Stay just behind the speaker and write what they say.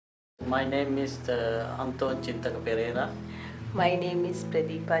My name is Anthon Pereira. My name is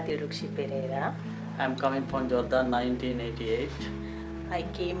Pradeepa Pereira. I'm coming from Jordan 1988. I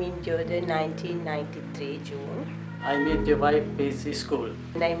came in Jordan 1993 June. I met your wife PC school.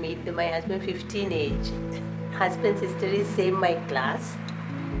 And I met my husband 15 age. Husband sister is same my class.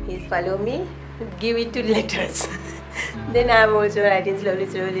 He follow me, give it to letters. Then I'm also writing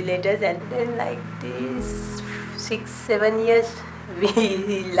slowly letters, and then like this 6-7 years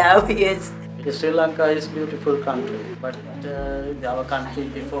we love, yes. Sri Lanka is beautiful country, but our country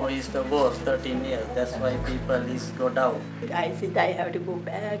before is the war 13 years. That's why people is go down. I said I have to go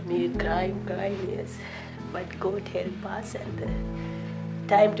back, me crying, yes. But God help us, and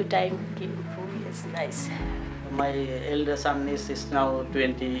time to time came for yes, nice. My elder son is now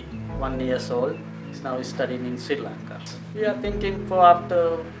 21 years old. He's now studying in Sri Lanka. We are thinking for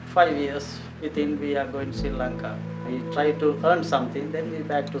after 5 years, within we are going to Sri Lanka. We try to earn something, then we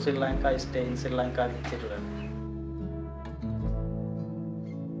back to Sri Lanka, stay in Sri Lanka with children.